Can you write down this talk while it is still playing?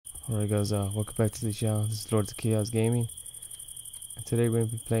Alright guys, welcome back to the channel. This is Lord of Chaos Gaming, and today we're going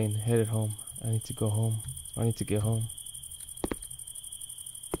to be playing Headed Home. I need to go home. I need to get home.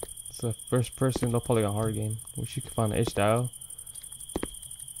 It's a first person, low polygon horror game. Wish you could find an H dial.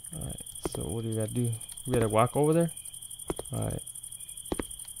 Alright, so what do we gotta do? We gotta walk over there? Alright.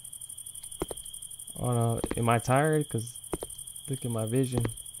 Oh no, am I tired? Cause look at my vision.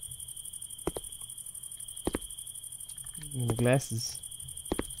 And the glasses.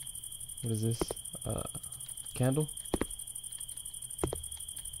 What is this? Candle?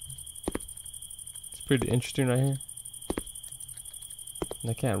 It's pretty interesting right here.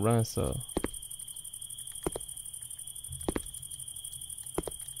 And I can't run, so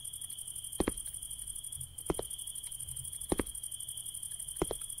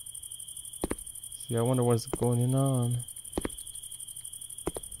see, I wonder what's going on.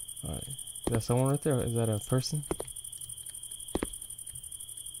 Alright. Is that someone right there? Is that a person?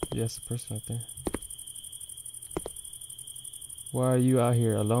 Yes, a person right there. Why are you out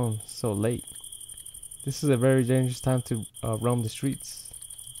here alone so late? This is a very dangerous time to roam the streets.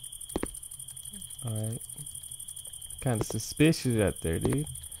 Alright. Kind of suspicious out there, dude.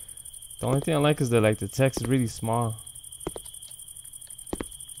 The only thing I like is that the text is really small.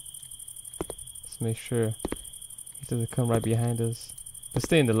 Let's make sure he doesn't come right behind us. Let's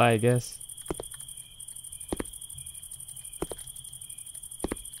stay in the light, I guess.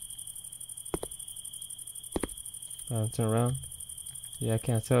 Turn around. Yeah, I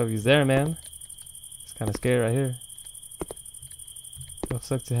can't tell if he's there, man. It's kind of scary right here. It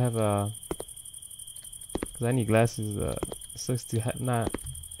sucks to have cause I need glasses. It sucks to not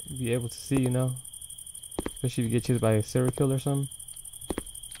be able to see, you know, especially if you get chased by a serial killer or something.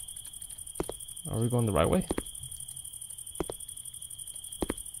 Are we going the right way?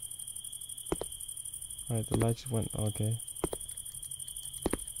 Alright, the light just went. Okay.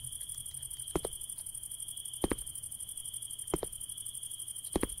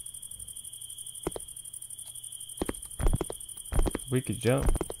 We could jump,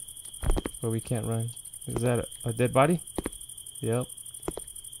 but we can't run. Is that a dead body? Yep.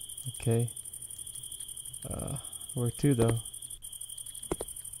 Okay. Where to though?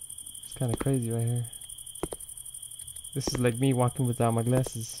 It's kind of crazy right here. This is like me walking without my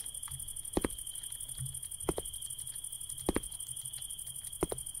glasses.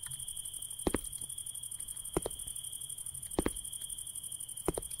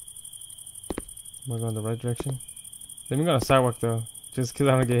 Am I going the right direction? Let me go on the sidewalk though, just cause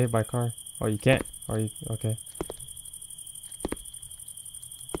I don't get hit by a car. Oh, you can't? Or you okay?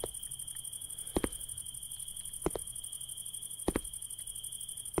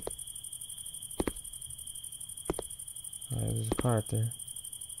 Alright, there's a car out there.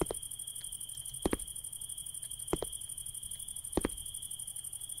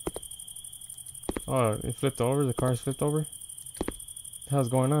 Oh, it flipped over. The car's flipped over. What the hell's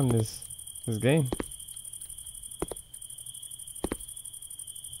going on in this game?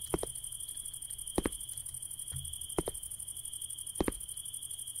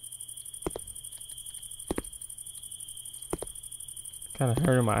 Kind of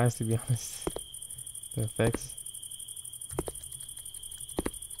hurting my eyes, to be honest. The effects.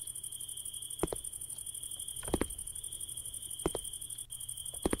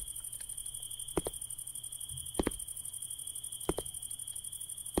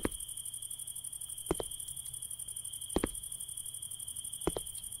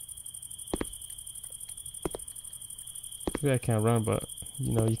 See, I can't run, but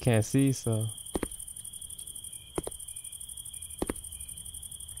you know you can't see, so.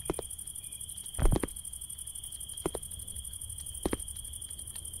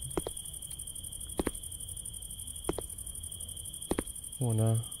 Oh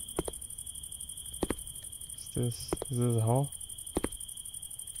no. What's this? Is this a hole?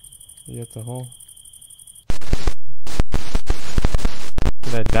 You at the hole?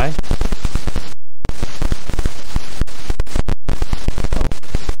 Did I die? Oh.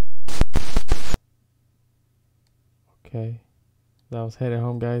 Okay. That was Headed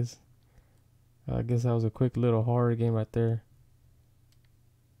Home, guys. I guess that was a quick little horror game right there.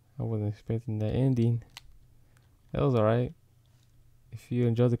 I wasn't expecting that ending. That was alright. If you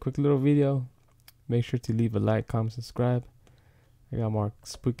enjoyed the quick little video, make sure to leave a like, comment, subscribe. I got more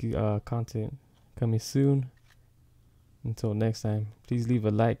spooky content coming soon. Until next time, please leave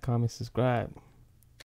a like, comment, subscribe.